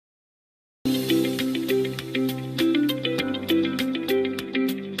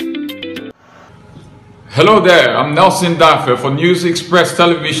Hello there, I'm Nelson Dafe for News Express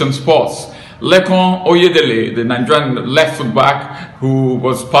Television Sports. Lekon Oyedele, the Nigerian left foot back who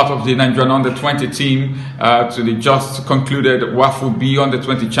was part of the Nigerian under-20 team to the just concluded WAFU B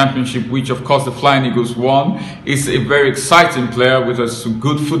under-20 championship, which of course the Flying Eagles won, is a very exciting player with a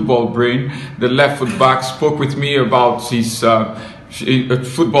good football brain. The left foot back spoke with me about his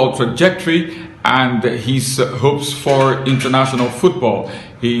football trajectory and his hopes for international football.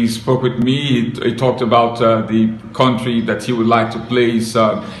 He spoke with me, he talked about the country that he would like to play his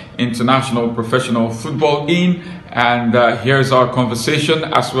international professional football in, and here's our conversation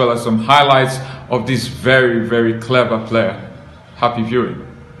as well as some highlights of this very clever player. Happy viewing.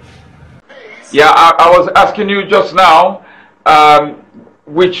 Yeah, I was asking you just now,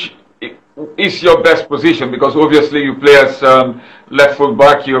 which is your best position, because obviously you play as left full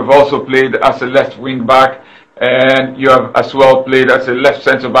back, you have also played as a left wing back, and you have as well played as a left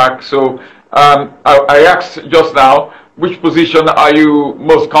centre back. So I asked just now, which position are you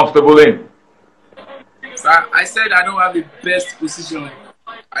most comfortable in? So I said I don't have the best position.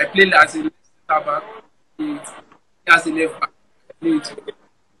 I played as a left centre back, as a left back.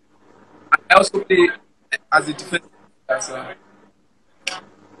 I also play as a defensive player.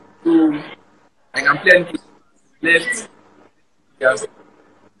 So I can play any left, yes,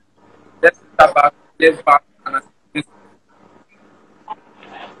 left centre back, left back, and as a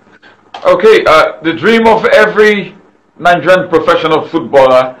okay, the dream of every Nigerian professional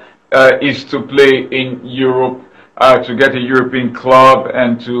footballer is to play in Europe, to get a European club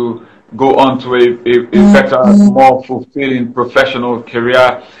and to go on to a better, more fulfilling professional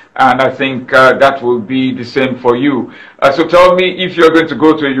career. And I think that will be the same for you. So tell me, if you're going to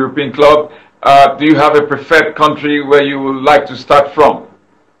go to a European club, do you have a preferred country where you would like to start from?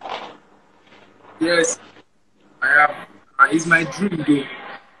 yes, I have. It's my dream though.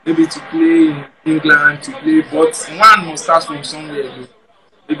 Maybe to play in England, to play, but one must start from somewhere though.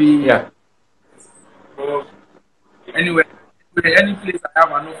 Maybe Yeah. Anyway, any place I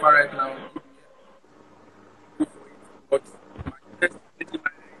have an offer right now. But my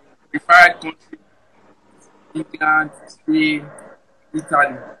preferred country, England, Spain,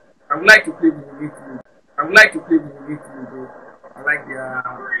 Italy. I would like to play with the league. I would like to play with the league though. I like their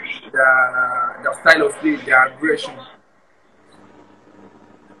style of play, their aggression.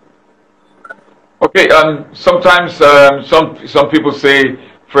 Okay. Sometimes some people say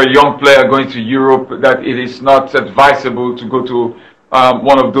for a young player going to Europe that it is not advisable to go to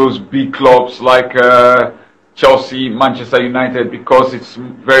one of those big clubs like Chelsea, Manchester United, because it's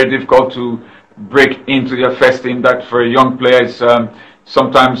very difficult to break into their first team. That for a young player is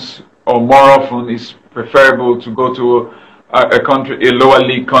sometimes or more often is preferable to go to a country, a lower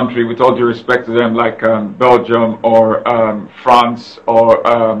league country, with all due respect to them, like Belgium or France or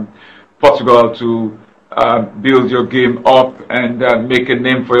Portugal, to build your game up and make a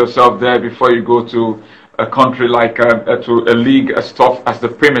name for yourself there before you go to a country like to a league as tough as the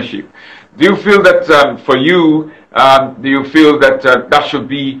Premiership. Do you feel that for you, do you feel that that should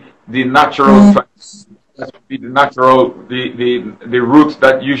be the natural, that should be the natural, the route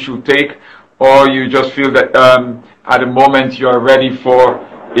that you should take, or you just feel that at the moment you are ready for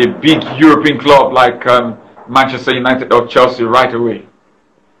a big European club like Manchester United or Chelsea right away?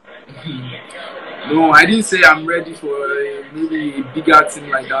 No, I didn't say I'm ready for maybe a bigger team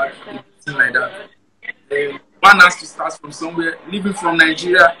like that. One has to start from somewhere. Living from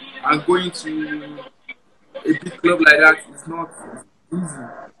Nigeria and going to a big club like that is not easy.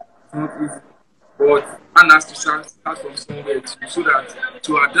 It's not easy. But one has to start from somewhere so that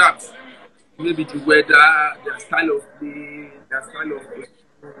to adapt. Maybe the weather, their style of play, their style of position,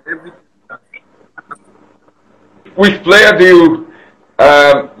 everything. Which player do you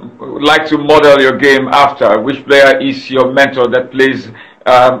like to model your game after? Which player is your mentor that plays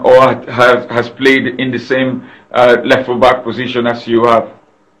or has played in the same left full back position as you have?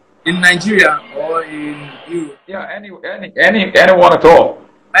 In Nigeria or in Europe? Yeah, anyone at all.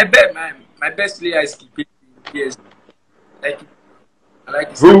 My best player is Kimpembe in PSG. I like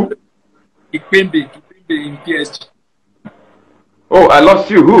his Who? Kimpembe in PSG. Oh, I lost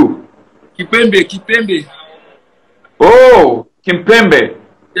you. Who? Kimpembe. Oh, Kimpembe.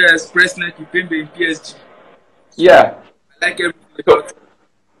 Yes, President Kimpembe in PSG. Yeah. I like everything about him.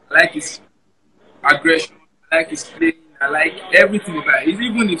 I like his aggression. I like his playing. I like everything about it.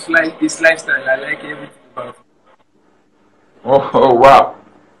 Even his lifestyle. I like everything about him. Oh wow.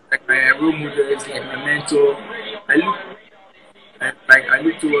 Like my role model, it's like my mentor. I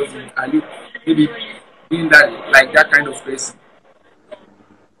look towards him. I look maybe being that kind of person.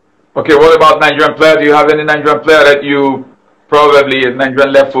 Okay, what about Nigerian player? Do you have any Nigerian player that you probably a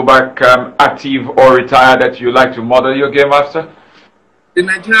Nigerian left fullback, active or retired, that you like to model your game after? The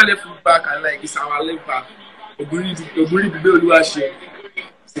Nigerian left fullback I like is our left back. It's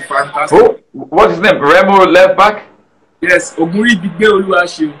fantastic. Who? What's his name? Remo left back? Yes, Oguri Bigbe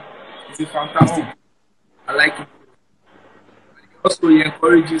Oluwaseun. It's a fantastic. I like it. Also, he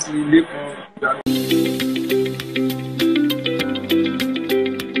encourages me.